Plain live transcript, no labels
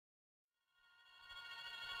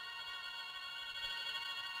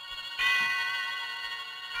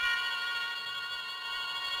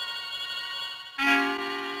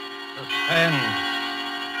Suspense.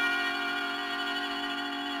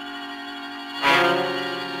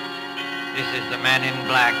 This is the man in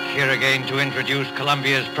black, here again to introduce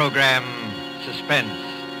Columbia's program, Suspense.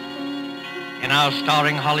 In our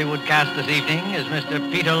starring Hollywood cast this evening is Mr.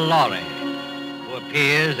 Peter Lorre, who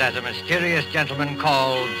appears as a mysterious gentleman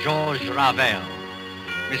called George Ravel.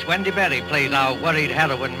 Miss Wendy Berry plays our worried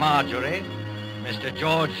heroine, Marjorie. Mr.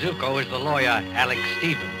 George Zuko is the lawyer, Alex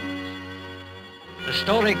Stevens. The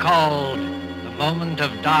story called The Moment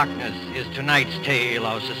of Darkness is tonight's tale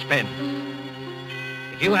of suspense.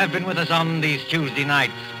 If you have been with us on these Tuesday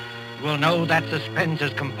nights, you will know that suspense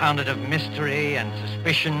is compounded of mystery and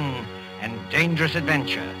suspicion and dangerous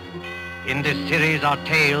adventure. In this series are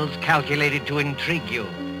tales calculated to intrigue you,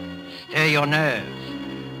 stir your nerves,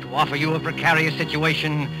 to offer you a precarious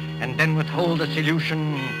situation and then withhold the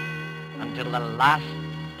solution until the last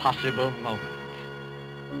possible moment.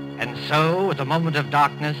 And so, with The Moment of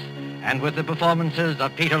Darkness, and with the performances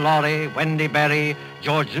of Peter Lorre, Wendy Berry,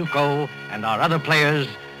 George Zuko, and our other players,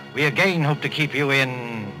 we again hope to keep you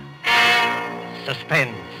in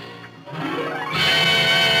suspense.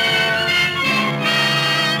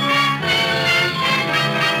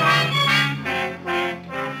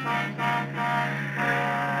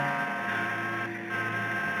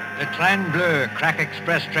 The Train Bleu crack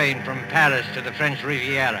express train from Paris to the French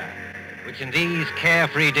Riviera, which in these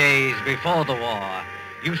carefree days before the war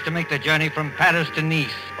used to make the journey from Paris to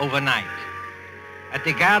Nice overnight. At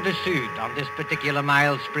the Gare du Sud, on this particular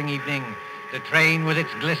mild spring evening, the train with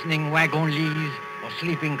its glistening wagon-lits or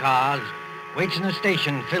sleeping cars waits in a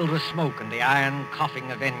station filled with smoke and the iron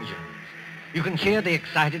coughing of engines. You can hear the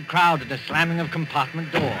excited crowd and the slamming of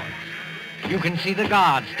compartment doors. You can see the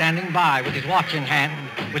guard standing by with his watch in hand,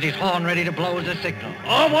 with his horn ready to blow as a signal.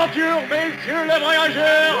 En voiture, messieurs les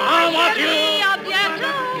voyageurs! En voiture!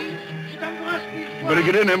 Better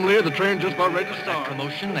get in, Emily. The train just about ready to That start.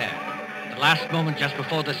 commotion there. The last moment just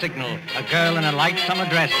before the signal, a girl in a light summer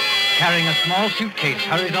dress, carrying a small suitcase,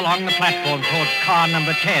 hurries along the platform towards car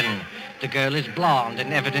number 10. The girl is blonde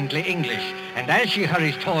and evidently English, and as she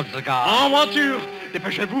hurries towards the guard... En voiture!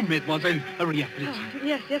 Dépêchez-vous, mademoiselle. Hurry up, please. Oh,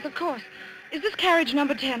 yes, of course. Is this carriage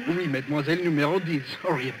number 10? Oui, mademoiselle, numéro 10.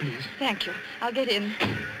 Hurry up, please. Thank you. I'll get in.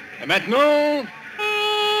 Et maintenant...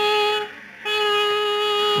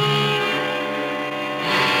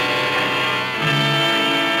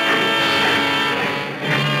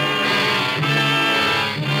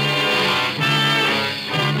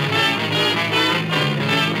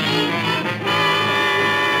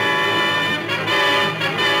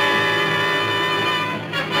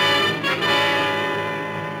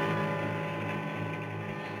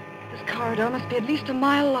 Must be at least a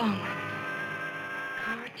mile long.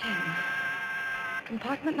 Car 10.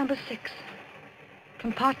 Compartment number 6.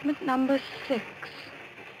 Compartment number 6.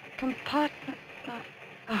 Compartment...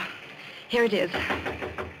 Oh, here it is.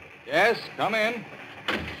 Yes, come in.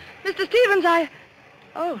 Mr. Stevens,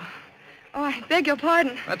 Oh, I beg your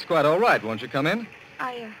pardon. That's quite all right. Won't you come in?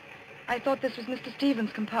 I thought this was Mr.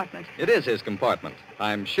 Stevens' compartment. It is his compartment.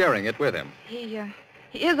 I'm sharing it with him.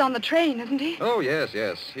 He is on the train, isn't he? Oh, yes.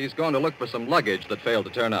 He's going to look for some luggage that failed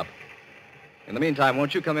to turn up. In the meantime,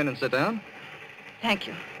 won't you come in and sit down? Thank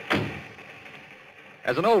you.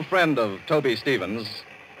 As an old friend of Toby Stevens...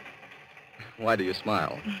 Why do you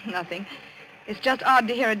smile? Nothing. It's just odd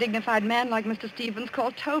to hear a dignified man like Mr. Stevens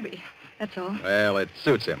called Toby. That's all. Well, it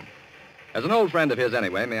suits him. As an old friend of his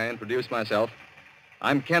anyway, may I introduce myself?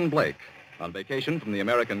 I'm Ken Blake, on vacation from the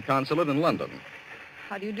American consulate in London.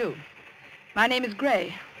 How do you do? My name is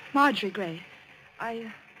Gray, Marjorie Gray.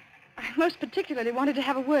 I most particularly wanted to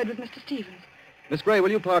have a word with Mr. Stevens. Miss Gray,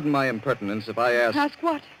 will you pardon my impertinence if I ask... Ask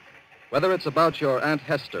what? Whether it's about your Aunt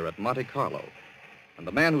Hester at Monte Carlo and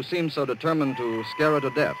the man who seems so determined to scare her to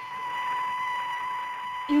death.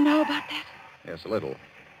 You know about that? Yes, a little.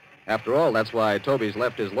 After all, that's why Toby's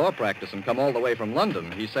left his law practice and come all the way from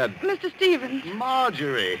London. He said... Mr. Stevens.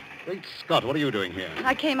 Marjorie. Great Scott, what are you doing here?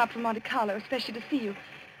 I came up from Monte Carlo, especially to see you.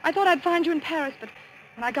 I thought I'd find you in Paris, but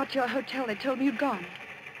when I got to your hotel, they told me you'd gone.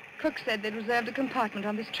 Cook said they'd reserved a compartment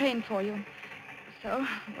on this train for you. So,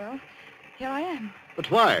 well, here I am. But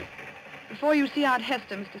why? Before you see Aunt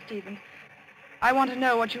Hester, Mr. Stevens, I want to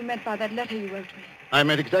know what you meant by that letter you wrote me. I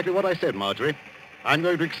meant exactly what I said, Marjorie. I'm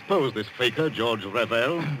going to expose this faker, George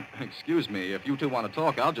Ravel. Excuse me, if you two want to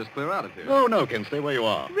talk, I'll just clear out of here. Oh, no, Ken, stay where you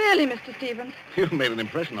are. Really, Mr. Stevens? You've made an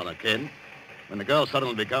impression on her, Ken. When the girl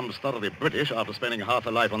suddenly becomes thoroughly British after spending half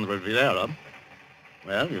her life on the Riviera,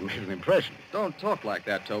 well, you've made an impression. Don't talk like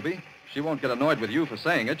that, Toby. She won't get annoyed with you for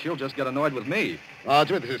saying it. She'll just get annoyed with me.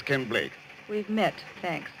 Marjorie, this is Ken Blake. We've met,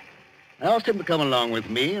 thanks. I asked him to come along with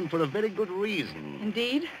me, and for a very good reason.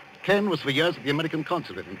 Indeed? Ken was for years at the American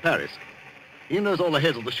consulate in Paris. He knows all the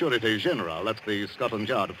heads of the Sûreté Générale, that's the Scotland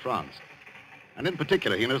Yard of France. And in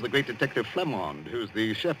particular, he knows the great detective Flamand, who's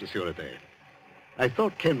the chef de Sûreté. I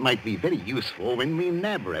thought Ken might be very useful when we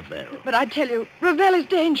nab Ravel. But I tell you, Ravel is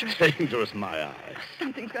dangerous. Dangerous, my eye.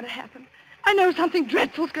 Something's going to happen. I know something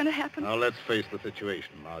dreadful's going to happen. Now, let's face the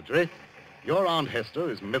situation, Marjorie. Your Aunt Hester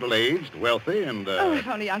is middle-aged, wealthy, and, Oh, if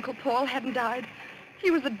only Uncle Paul hadn't died. He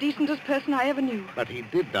was the decentest person I ever knew. But he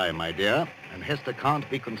did die, my dear, and Hester can't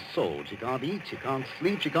be consoled. She can't eat, she can't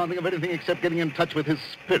sleep, she can't think of anything except getting in touch with his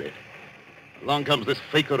spirit. Along comes this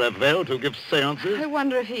faker Ravel to give seances. I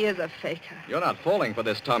wonder if he is a faker. You're not falling for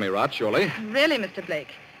this Tommy rot, surely? Really, Mr. Blake,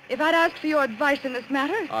 if I'd asked for your advice in this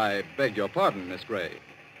matter... I beg your pardon, Miss Gray.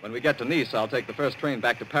 When we get to Nice, I'll take the first train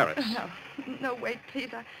back to Paris. No, wait, please.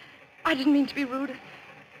 I didn't mean to be rude.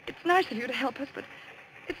 It's nice of you to help us, but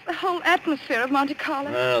it's the whole atmosphere of Monte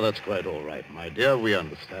Carlo. Well, that's quite all right, my dear. We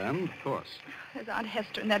understand. Of course. There's Aunt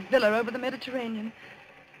Hester in that villa over the Mediterranean.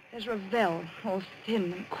 There's Ravel, all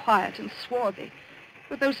thin and quiet and swarthy,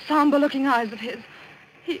 with those somber-looking eyes of his.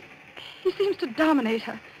 He seems to dominate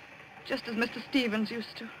her, just as Mr. Stevens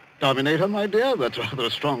used to. Dominate her, my dear? That's rather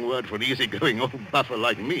a strong word for an easygoing old buffer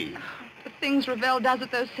like me. The things Ravel does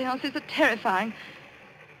at those seances are terrifying.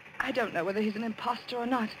 I don't know whether he's an imposter or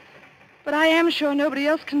not, but I am sure nobody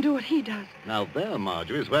else can do what he does. Now there,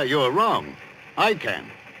 Marjorie, is where you're wrong. I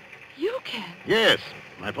can. You can? Yes.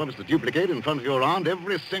 I promise to duplicate in front of your aunt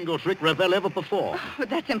every single trick Ravel ever performed. Oh,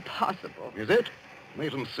 but that's impossible. Is it?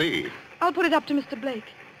 Wait and see. I'll put it up to Mr. Blake.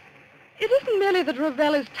 It isn't merely that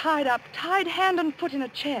Ravel is tied up, tied hand and foot in a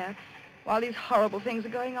chair, while these horrible things are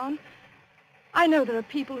going on. I know there are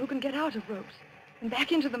people who can get out of ropes and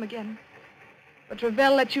back into them again. But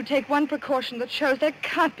Ravel lets you take one precaution that shows there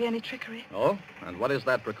can't be any trickery. Oh? And what is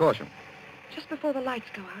that precaution? Just before the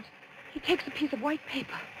lights go out, he takes a piece of white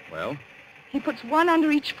paper. Well? He puts one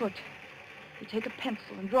under each foot. You take a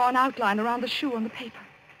pencil and draw an outline around the shoe on the paper.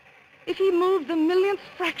 If he moved the millionth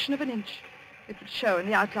fraction of an inch, it would show in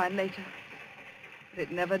the outline later. But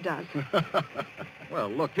it never does. Well,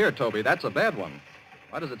 look here, Toby, that's a bad one.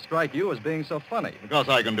 Why does it strike you as being so funny? Because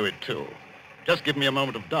I can do it, too. Just give me a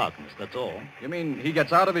moment of darkness, that's all. You mean he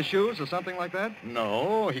gets out of his shoes or something like that?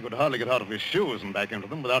 No, he could hardly get out of his shoes and back into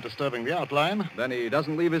them without disturbing the outline. Then he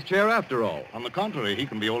doesn't leave his chair after all. On the contrary, he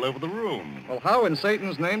can be all over the room. Well, how in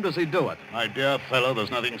Satan's name does he do it? My dear fellow,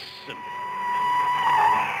 there's nothing simple.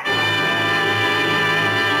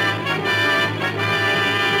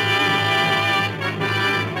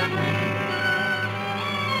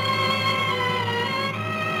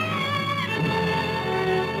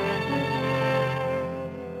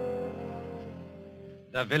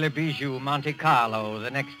 The Villa Bijou, Monte Carlo,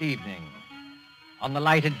 the next evening. On the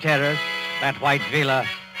lighted terrace, that white villa,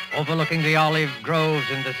 overlooking the olive groves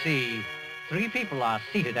and the sea, three people are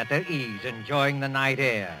seated at their ease, enjoying the night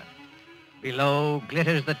air. Below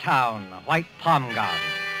glitters the town, a white palm garden.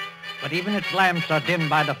 But even its lamps are dimmed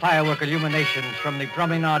by the firework illuminations from the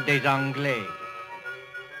Promenade des Anglais.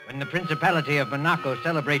 When the Principality of Monaco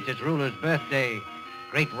celebrates its ruler's birthday,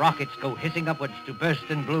 great rockets go hissing upwards to burst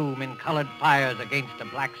and bloom in colored fires against a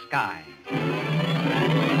black sky.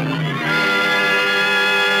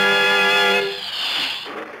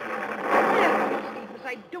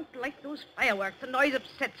 I don't like those fireworks. The noise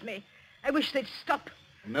upsets me. I wish they'd stop.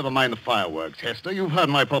 Never mind the fireworks, Hester. You've heard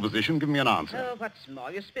my proposition. Give me an answer. Oh, what's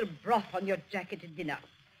more, you spill broth on your jacket at dinner.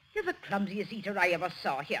 You're the clumsiest eater I ever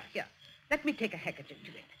saw. Here. Let me take a handkerchief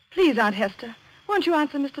to it. Please, Aunt Hester, won't you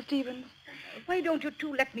answer Mr. Stevens? Why don't you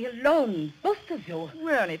two let me alone, both of you?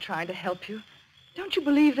 We're only trying to help you. Don't you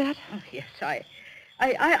believe that? Oh, yes,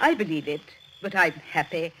 I believe it, but I'm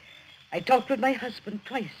happy. I talked with my husband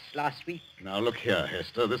twice last week. Now, look here,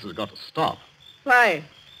 Hester. This has got to stop. Why?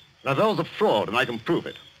 Ravel's a fraud, and I can prove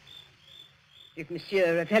it. If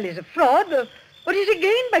Monsieur Ravel is a fraud, what is he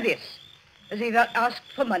gained by this? Has he not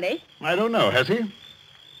asked for money? I don't know, has he?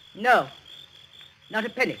 No, not a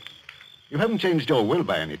penny. You haven't changed your will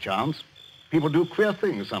by any chance. People do queer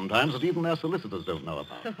things sometimes that even their solicitors don't know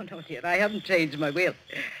about. Oh, no, dear, I haven't changed my will.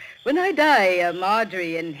 When I die,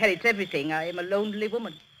 Marjorie inherits everything. I am a lonely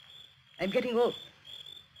woman. I'm getting old.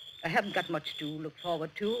 I haven't got much to look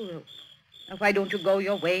forward to. Now, why don't you go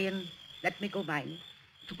your way and let me go mine?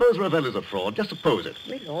 Suppose Ravel is a fraud. Just suppose it.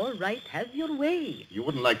 Well, all right, have your way. You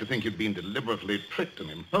wouldn't like to think you'd been deliberately tricked and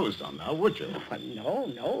imposed on now, would you?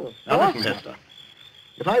 Oh, no. Now, listen, Hester.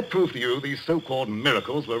 If I prove to you these so-called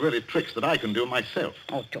miracles were really tricks that I can do myself.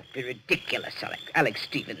 Oh, don't be ridiculous, Alex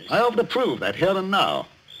Stevens. I offer to prove that here and now.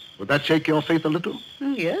 Would that shake your faith a little?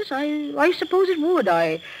 Yes, I suppose it would.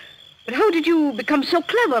 I But how did you become so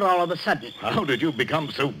clever all of a sudden? How did you become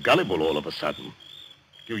so gullible all of a sudden?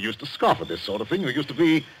 You used to scoff at this sort of thing. You used to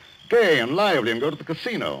be gay and lively and go to the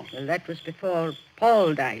casino. Well, that was before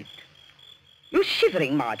Paul died. You're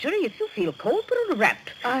shivering, Marjorie. If you feel cold, put on a wrap.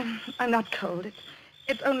 I'm not cold.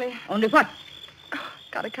 It's only... Only what?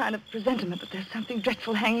 Got a kind of presentiment that there's something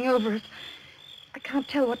dreadful hanging over us. I can't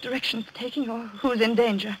tell what direction it's taking or who's in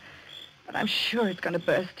danger. But I'm sure it's going to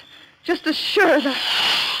burst. Just as sure as I...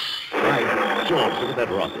 By George, look at that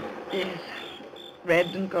rocket. Yes. Red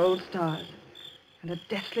and gold stars. And a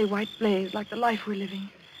deathly white blaze like the life we're living.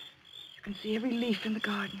 You can see every leaf in the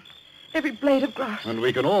garden. Every blade of grass. And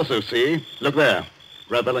we can also see, look there,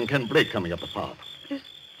 Ravel and Ken Blake coming up the path. This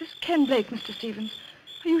Ken Blake, Mr. Stevens.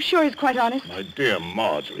 Are you sure he's quite honest? My dear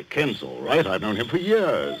Marjorie, Ken's all right. I've known him for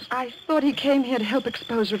years. I thought he came here to help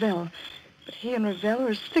expose Ravel. But he and Ravel are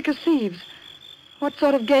as thick as thieves. What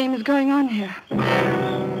sort of game is going on here?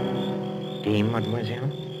 Game,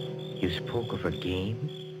 mademoiselle? You spoke of a game?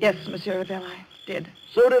 Yes, Monsieur Ravel, I did.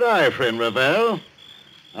 So did I, friend Ravel.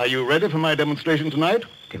 Are you ready for my demonstration tonight?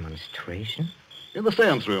 Demonstration? In the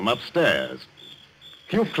seance room upstairs.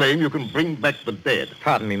 You claim you can bring back the dead.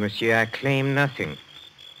 Pardon me, monsieur, I claim nothing.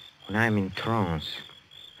 When I'm in trance,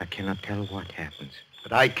 I cannot tell what happens.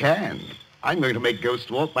 But I can. I'm going to make ghosts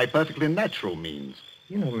walk by perfectly natural means.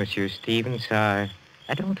 You know, Monsieur Stevens, I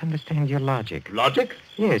don't understand your logic. Logic?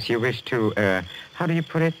 Yes, you wish to, how do you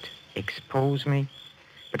put it? Expose me?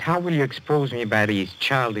 But how will you expose me by these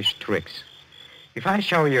childish tricks? If I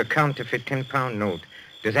show you a counterfeit 10-pound note,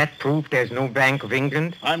 does that prove there's no Bank of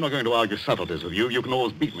England? I'm not going to argue subtleties with you. You can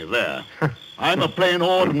always beat me there. I'm a plain,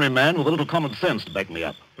 ordinary man with a little common sense to back me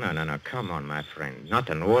up. No, come on, my friend. Not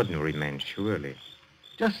an ordinary man, surely.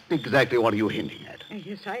 Just exactly what are you hinting at?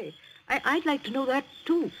 Yes, I'd like to know that,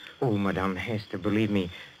 too. Oh, Madame Hester, believe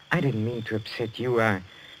me, I didn't mean to upset you. I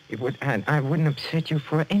wouldn't upset you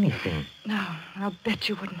for anything. No, I'll bet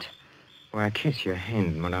you wouldn't. Well, I kiss your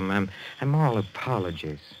hand, Madame. I'm all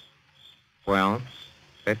apologies. Well,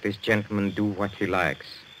 let this gentleman do what he likes.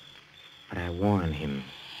 But I warn him,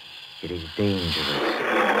 it is dangerous.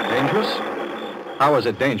 Dangerous? How is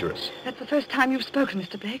it dangerous? That's the first time you've spoken,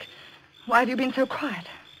 Mr. Blake. Why have you been so quiet?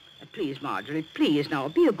 Please, Marjorie, please now,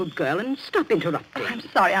 be a good girl and stop interrupting. Oh, I'm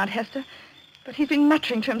sorry, Aunt Hester, but he's been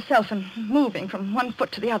muttering to himself and moving from one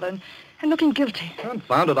foot to the other and looking guilty.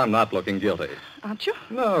 Confound it, I'm not looking guilty. Aren't you?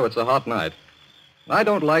 No, it's a hot night. I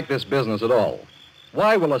don't like this business at all.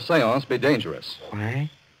 Why will a seance be dangerous? Why?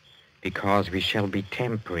 Because we shall be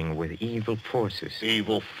tampering with evil forces.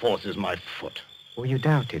 Evil forces, my foot. Oh, you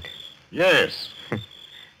doubt it? Yes.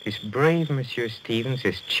 This brave Monsieur Stevens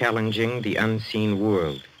is challenging the unseen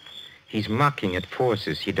world. He's mocking at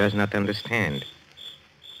forces he does not understand.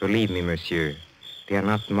 Believe me, monsieur, they are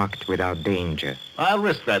not mocked without danger. I'll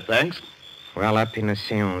risk that, thanks. Well, up in a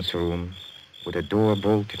seance room, with a door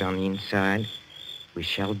bolted on the inside, we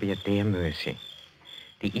shall be at their mercy.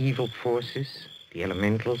 The evil forces, the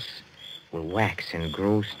elementals, will wax and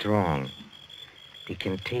grow strong. They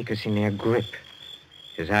can take us in their grip,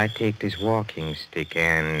 as I take this walking stick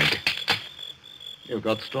and... You've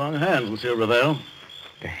got strong hands, Monsieur Ravel.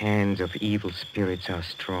 The hands of evil spirits are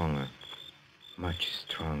stronger, much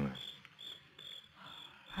stronger.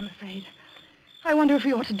 I'm afraid. I wonder if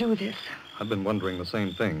we ought to do this. I've been wondering the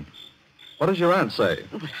same thing. What does your aunt say?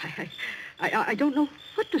 Oh, but I don't know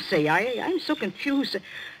what to say. I'm so confused.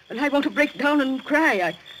 Well, I want to break down and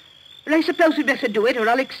cry. But I suppose we'd better do it, or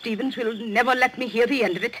Alex Stevens will never let me hear the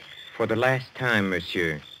end of it. For the last time,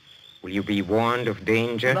 monsieur, will you be warned of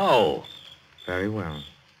danger? No. Very well.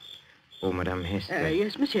 Oh, Madame Hester.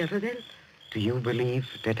 Yes, Monsieur Ravel. Do you believe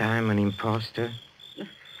that I'm an impostor?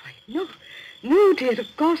 No, dear, of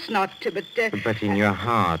course not, but... But in your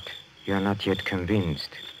heart, you're not yet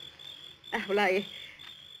convinced. Well, I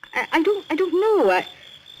don't know.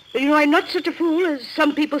 I'm not such a fool as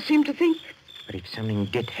some people seem to think. But if something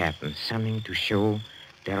did happen, something to show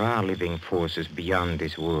there are living forces beyond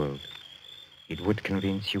this world, it would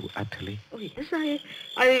convince you utterly? Oh, yes,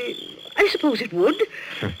 I suppose it would.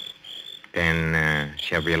 Then,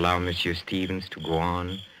 shall we allow Monsieur Stevens to go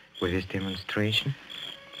on with his demonstration?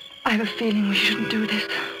 I have a feeling we shouldn't do this.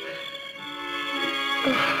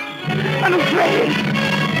 Oh, I'm afraid.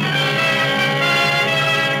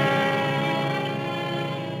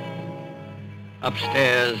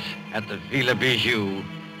 Upstairs at the Villa Bijou,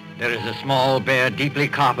 there is a small, bare, deeply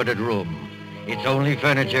carpeted room. Its only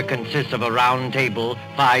furniture consists of a round table,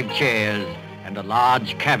 5 chairs, and a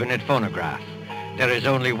large cabinet phonograph. There is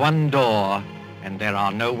only one door, and there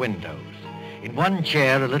are no windows. In one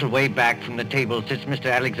chair, a little way back from the table, sits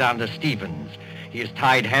Mr. Alexander Stevens. He is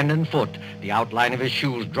tied hand and foot, the outline of his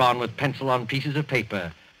shoes drawn with pencil on pieces of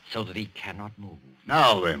paper, so that he cannot move.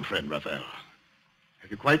 Now then, friend Raphael.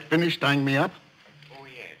 Have you quite finished tying me up? Oh,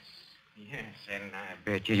 yes. Yes, and I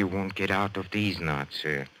bet you won't get out of these knots,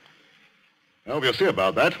 sir. Well, we'll see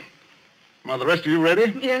about that. Are the rest of you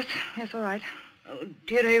ready? Yes, all right. Oh,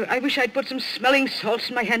 dear, I wish I'd put some smelling salts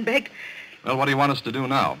in my handbag. Well, what do you want us to do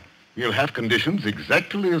now? We'll have conditions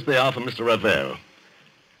exactly as they are for Mr. Ravel.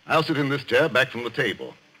 I'll sit in this chair back from the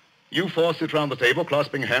table. You four sit round the table,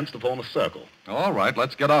 clasping hands to form a circle. All right,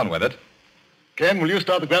 let's get on with it. Ken, will you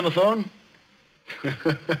start the gramophone?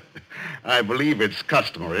 I believe it's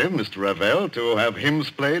customary, Mr. Ravel, to have hymns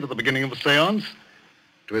played at the beginning of a seance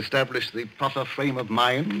to establish the proper frame of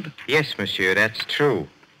mind. Yes, monsieur, that's true.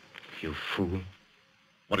 You fool.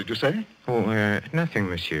 What did you say? Oh, nothing,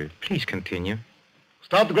 monsieur. Please continue.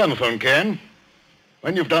 Start the gramophone, Ken.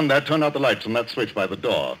 When you've done that, turn out the lights on that switch by the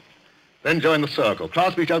door. Then join the circle.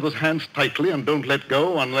 Clasp each other's hands tightly and don't let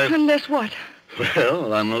go unless... Unless what?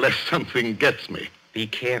 Well, unless something gets me. Be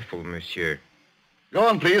careful, monsieur. Go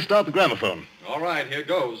on, please. Start the gramophone. All right, here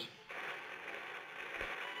goes.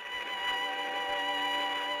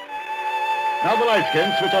 Now the lights,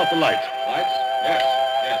 Ken. Switch off the lights. Lights? Yes.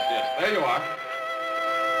 There you are.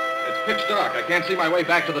 It's pitch dark. I can't see my way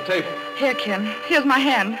back to the table. Here, Ken. Here's my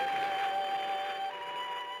hand.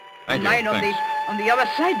 Thank you. Mine Thanks. on the other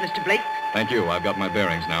side, Mr. Blake. Thank you. I've got my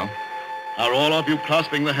bearings now. Are all of you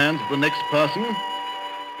clasping the hands of the next person?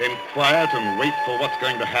 Then quiet and wait for what's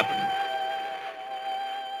going to happen.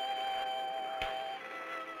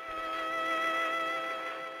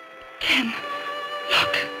 Ken,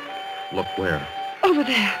 look. Look where? Over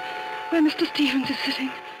there, where Mr. Stevens is sitting.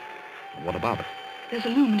 What about it? There's a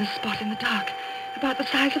luminous spot in the dark, about the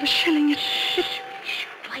size of a shilling. Shh.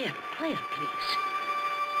 Quiet, please.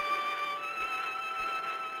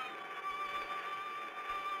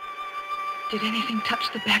 Did anything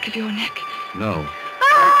touch the back of your neck? No.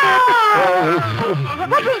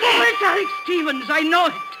 What was that? It's Eric Stevens. I know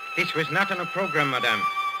it. This was not on a program, madame.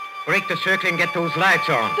 Break the circle and get those lights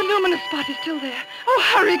on. The luminous spot is still there. Oh,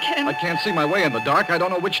 hurry, Ken. I can't see my way in the dark. I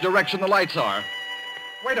don't know which direction the lights are.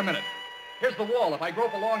 Wait a minute. Here's the wall. If I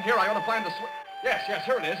grope along here, I ought to find the switch. Yes,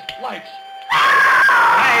 here it is. Lights.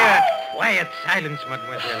 Quiet. Silence,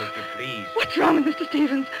 mademoiselle, if you please. What's wrong with Mr.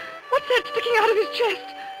 Stevens? What's that sticking out of his chest?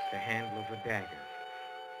 It's the handle of a dagger.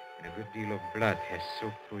 And a good deal of blood has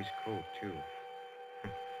soaked through his coat, too.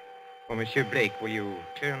 Oh, Monsieur Blake, will you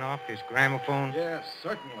turn off this gramophone? Yes,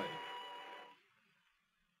 certainly.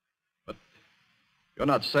 But you're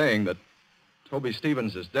not saying that Toby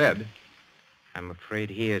Stevens is dead? I'm afraid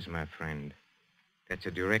he is, my friend. That's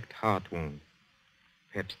a direct heart wound.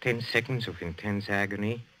 Perhaps 10 seconds of intense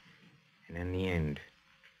agony, and then the end.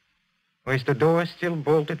 Oh, is the door still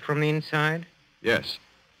bolted from the inside? Yes.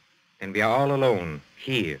 Then we are all alone,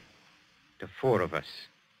 here, the four of us.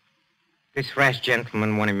 This rash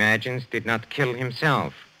gentleman, one imagines, did not kill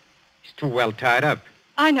himself. He's too well tied up.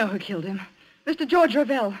 I know who killed him. Mr. George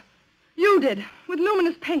Ravel. You did, with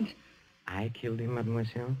luminous paint. I killed him,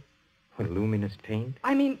 mademoiselle? With luminous paint?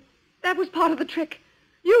 I mean, that was part of the trick.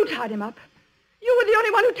 You tied him up. You were the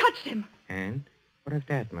only one who touched him. And? What of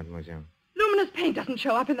that, mademoiselle? Luminous paint doesn't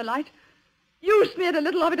show up in the light. You smeared a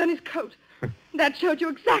little of it on his coat. That showed you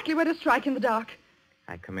exactly where to strike in the dark.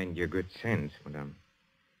 I commend your good sense, madame.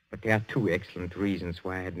 But there are two excellent reasons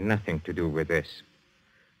why I had nothing to do with this.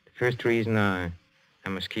 The first reason I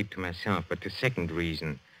must keep to myself, but the second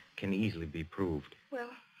reason can easily be proved. Well,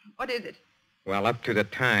 what is it? Well, up to the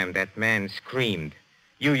time that man screamed,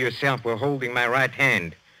 you yourself were holding my right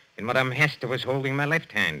hand, and Madame Hester was holding my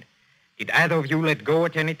left hand. Did either of you let go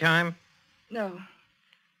at any time? No.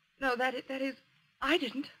 No, that is, I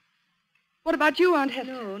didn't. What about you, Aunt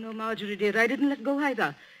Hester? No, Marjorie, dear. I didn't let go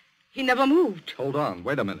either. He never moved. Hold on.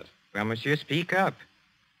 Wait a minute. Well, monsieur, speak up.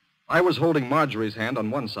 I was holding Marjorie's hand on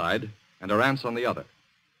one side and her aunt's on the other.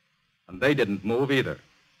 And they didn't move either.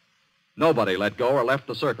 Nobody let go or left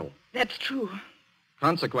the circle. That's true.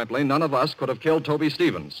 Consequently, none of us could have killed Toby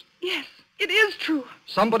Stevens. Yes, it is true.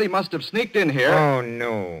 Somebody must have sneaked in here. Oh,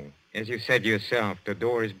 no. As you said yourself, the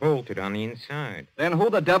door is bolted on the inside. Then who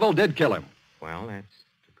the devil did kill him? Well, that's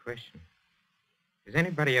the question. Has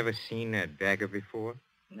anybody ever seen a dagger before?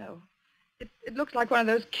 No. It looks like one of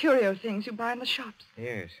those curio things you buy in the shops.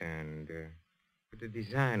 Yes, and with a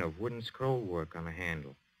design of wooden scroll work on the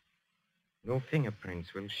handle. No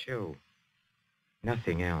fingerprints will show.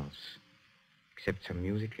 Nothing else, except some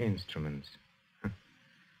musical instruments. A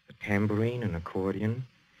tambourine, an accordion,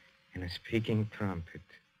 and a speaking trumpet.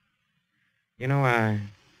 You know, I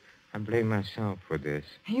blame myself for this.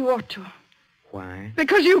 You ought to. Why?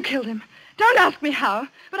 Because you killed him. Don't ask me how,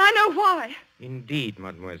 but I know why. Indeed,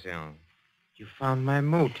 mademoiselle. You found my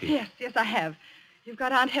motive. Yes, I have. You've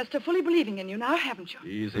got Aunt Hester fully believing in you now, haven't you?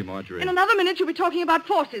 Easy, Marjorie. In another minute, you'll be talking about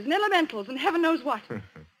forces and elementals and heaven knows what.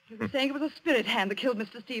 You'll be saying it was a spirit hand that killed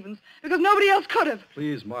Mr. Stevens because nobody else could have.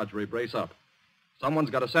 Please, Marjorie, brace up. Someone's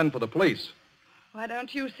got to send for the police. Why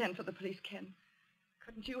don't you send for the police, Ken?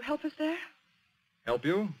 Couldn't you help us there? Help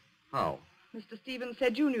you? How? Mr. Stevens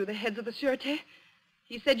said you knew the heads of the Sûreté.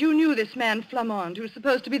 He said you knew this man Flamand, who's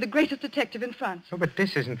supposed to be the greatest detective in France. Oh, but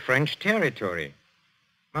this isn't French territory.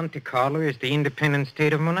 Monte Carlo is the independent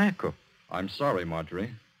state of Monaco. I'm sorry,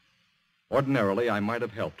 Marjorie. Ordinarily, I might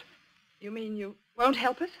have helped. You mean you won't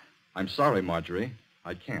help us? I'm sorry, Marjorie.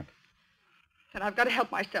 I can't. Then I've got to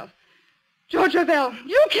help myself. George Ravel,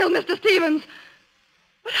 you killed Mr. Stevens.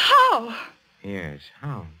 But how? Yes,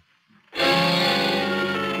 how?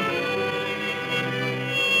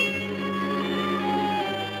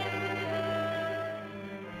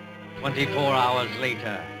 24 hours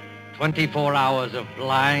later, 24 hours of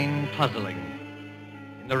blind puzzling.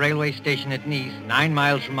 In the railway station at Nice, 9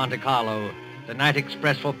 miles from Monte Carlo, the night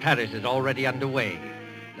express for Paris is already underway.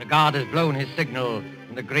 The guard has blown his signal,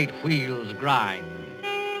 and the great wheels grind.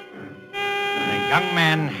 A young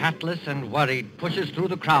man, hatless and worried, pushes through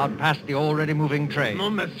the crowd past the already moving train.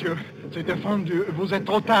 Non, monsieur. C'est défendu. Vous êtes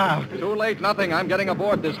trop tard. Too late, nothing. I'm getting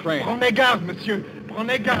aboard this train. Prenez garde, monsieur.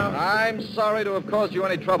 Prenez garde. I'm sorry to have caused you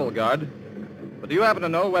any trouble, guard. But do you happen to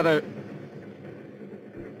know whether...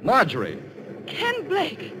 Marjorie. Ken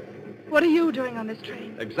Blake, what are you doing on this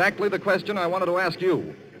train? Exactly the question I wanted to ask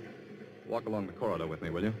you. Walk along the corridor with me,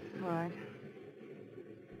 will you? All right.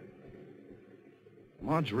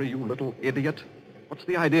 Marjorie, you little idiot. What's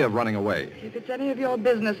the idea of running away? If it's any of your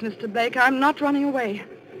business, Mr. Blake, I'm not running away.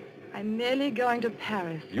 I'm merely going to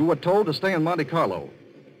Paris. You were told to stay in Monte Carlo.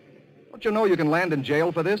 Don't you know you can land in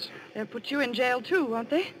jail for this? They'll put you in jail, too, won't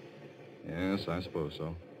they? Yes, I suppose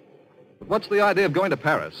so. But what's the idea of going to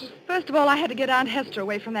Paris? First of all, I had to get Aunt Hester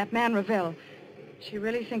away from that man, Ravel. She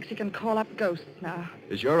really thinks he can call up ghosts now.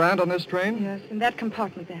 Is your aunt on this train? Yes, in that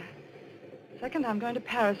compartment there. Second, I'm going to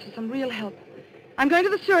Paris for some real help. I'm going to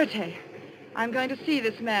the Sûreté. I'm going to see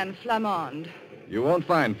this man, Flamand. You won't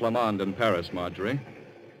find Flamand in Paris, Marjorie.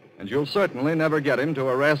 And you'll certainly never get him to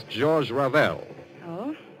arrest Georges Ravel.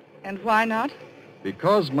 Oh? And why not?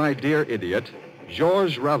 Because, my dear idiot,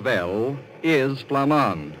 Georges Ravel is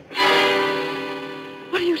Flamand.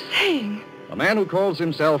 What are you saying? The man who calls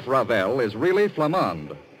himself Ravel is really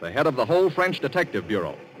Flamand, the head of the whole French Detective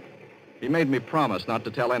Bureau. He made me promise not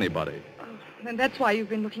to tell anybody. Oh, then that's why you've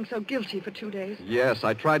been looking so guilty for 2 days. Yes,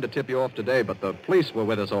 I tried to tip you off today, but the police were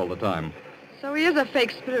with us all the time. So he is a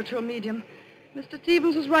fake spiritual medium. Mr.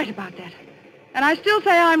 Stevens was right about that. And I still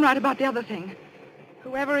say I'm right about the other thing.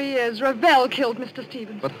 Whoever he is, Ravel killed Mr.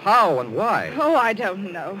 Stevens. But how and why? Oh, I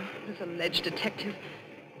don't know. This alleged detective.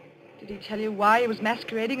 Did he tell you why he was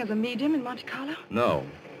masquerading as a medium in Monte Carlo? No.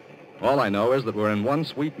 All I know is that we're in one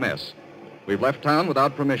sweet mess. We've left town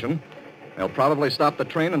without permission. They'll probably stop the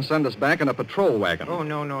train and send us back in a patrol wagon. Oh,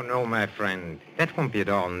 no, my friend. That won't be at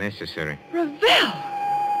all necessary. Ravel!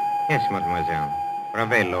 Yes, mademoiselle.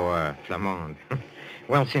 Ravel or Flamand.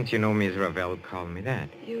 Well, since you know me as Ravel, call me that.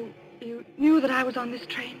 You knew that I was on this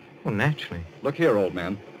train? Oh, naturally. Look here, old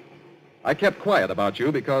man. I kept quiet about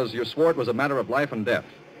you because you swore it was a matter of life and death.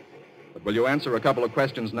 But will you answer a couple of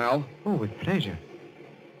questions now? Oh, with pleasure.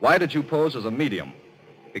 Why did you pose as a medium?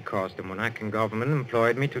 Because the Monacan government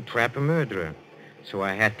employed me to trap a murderer. So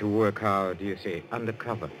I had to work, how do you say,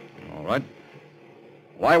 undercover. All right.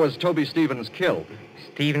 Why was Toby Stevens killed?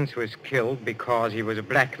 Stevens was killed because he was a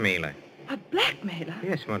blackmailer. A blackmailer?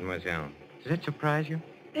 Yes, mademoiselle. Does that surprise you?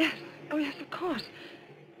 Yes. Oh, yes, of course.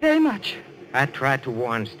 Very much. I tried to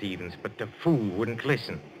warn Stevens, but the fool wouldn't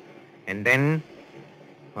listen. And then,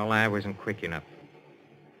 well, I wasn't quick enough.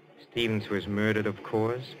 Stevens was murdered, of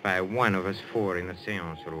course, by one of us 4 in the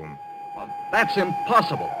seance room. Well, that's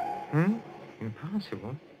impossible.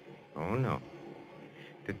 Impossible? Oh, no.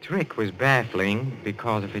 The trick was baffling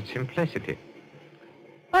because of its simplicity.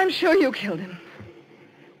 I'm sure you killed him.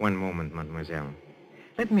 One moment, mademoiselle.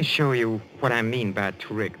 Let me show you what I mean by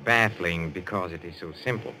trick, baffling because it is so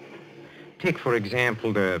simple. Take, for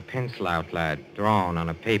example, the pencil outline drawn on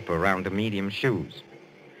a paper around the medium's shoes.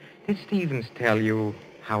 Did Stevens tell you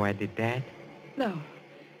how I did that? No.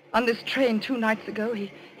 On this train 2 nights ago,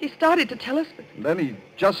 he started to tell us, but... Then he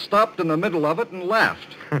just stopped in the middle of it and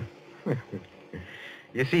laughed.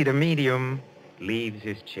 You see, the medium leaves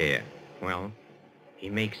his chair. Well, he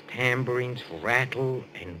makes tambourines rattle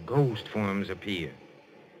and ghost forms appear.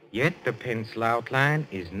 Yet the pencil outline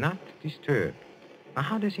is not disturbed. Now,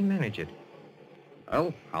 how does he manage it?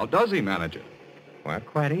 Well, how does he manage it? Well,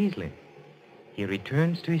 quite easily. He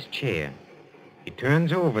returns to his chair. He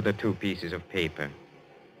turns over the 2 pieces of paper.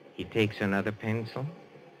 He takes another pencil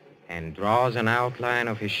and draws an outline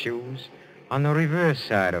of his shoes on the reverse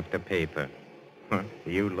side of the paper.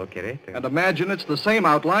 You look at it. And imagine it's the same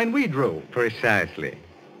outline we drew. Precisely.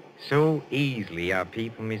 So easily are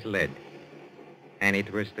people misled. And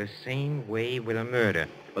it was the same way with a murder.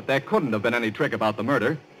 But there couldn't have been any trick about the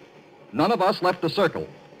murder. None of us left the circle.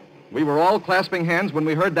 We were all clasping hands when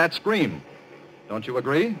we heard that scream. Don't you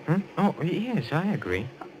agree? Huh? Oh, yes, I agree.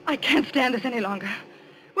 I can't stand this any longer.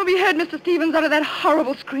 When we heard Mr. Stevens utter that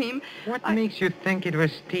horrible scream... What makes you think it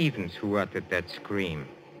was Stevens who uttered that scream?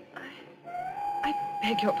 I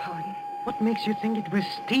beg your pardon. What makes you think it was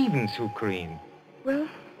Stevens who screamed? Well,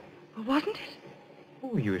 wasn't it?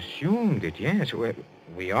 Oh, you assumed it, yes. Well,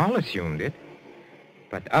 we all assumed it.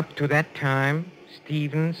 But up to that time,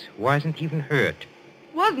 Stevens wasn't even hurt.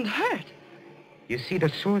 Wasn't hurt? You see, the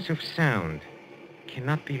source of sound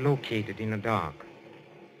cannot be located in the dark.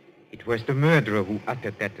 It was the murderer who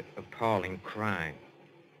uttered that appalling cry.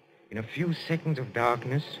 In a few seconds of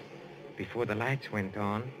darkness, before the lights went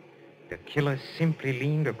on, the killer simply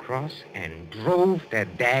leaned across and drove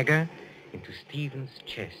that dagger into Stevens'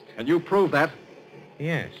 chest. And you proved that?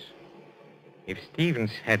 Yes. If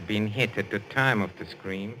Stevens had been hit at the time of the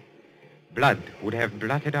scream, blood would have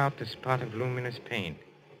blotted out the spot of luminous paint.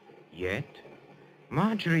 Yet,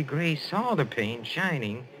 Marjorie Gray saw the paint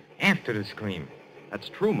shining after the scream. That's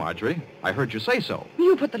true, Marjorie. I heard you say so.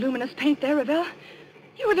 You put the luminous paint there, Ravel.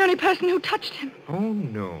 You were the only person who touched him. Oh,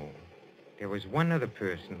 no. There was one other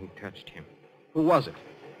person who touched him. Who was it?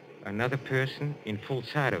 Another person, in full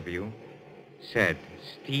sight of you, said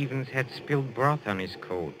Stevens had spilled broth on his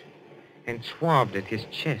coat and swabbed at his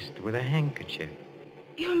chest with a handkerchief.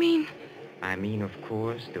 You mean... I mean, of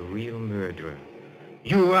course, the real murderer.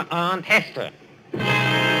 Your Aunt Hester.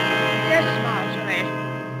 Yes, Marjorie.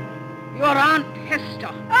 Your Aunt Hester.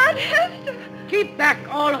 Aunt Hester! Keep back,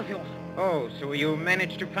 all of you. Oh, so you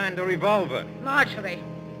managed to find the revolver? Marjorie,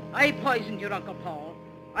 I poisoned your Uncle Paul.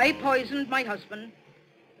 I poisoned my husband,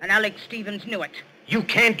 and Alex Stevens knew it. You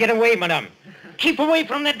can't get away, madame. Keep away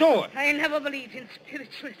from that door. I never believed in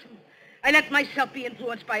spiritualism. I let myself be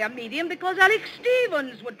influenced by a medium because Alex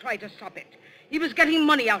Stevens would try to stop it. He was getting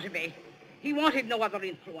money out of me. He wanted no other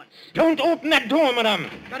influence. Don't open that door, madame.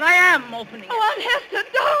 But I am opening it. Oh, Aunt Hester,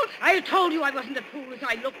 don't! I told you I wasn't as fool as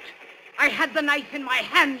I looked. I had the knife in my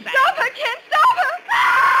hand. Stop her, Ken! Stop her!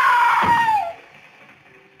 Ah!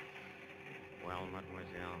 Well,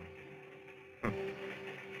 mademoiselle,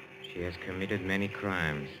 she has committed many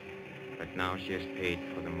crimes, but now she has paid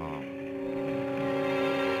for them all.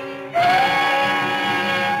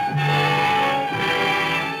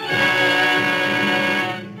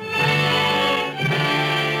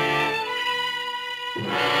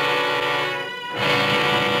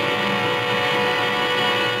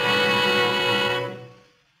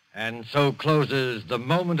 And so closes The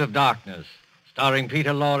Moment of Darkness, starring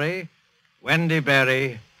Peter Lorre, Wendy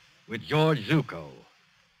Berry, with George Zucco.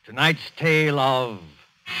 Tonight's tale of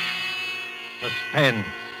suspense.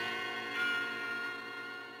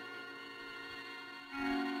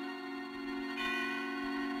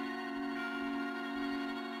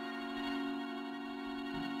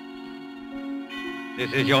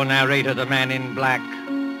 This is your narrator, the man in black,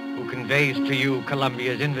 who conveys to you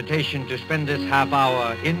Columbia's invitation to spend this half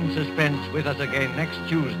hour in suspense with us again next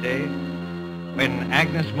Tuesday, when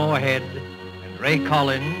Agnes Moorehead and Ray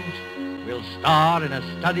Collins will star in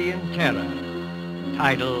a study in terror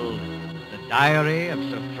titled The Diary of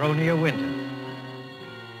Sophronia Winter.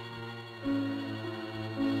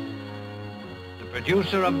 The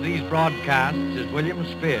producer of these broadcasts is William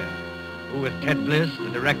Spear, who with Ted Bliss, the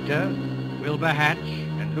director, Wilbur Hatch,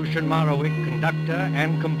 and Lucian Morowick, conductor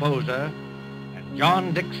and composer, and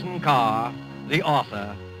John Dixon Carr, the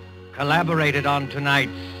author, collaborated on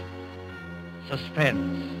tonight's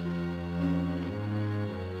Suspense.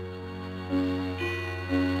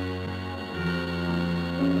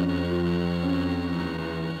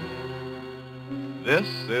 This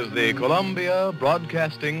is the Columbia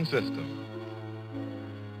Broadcasting System.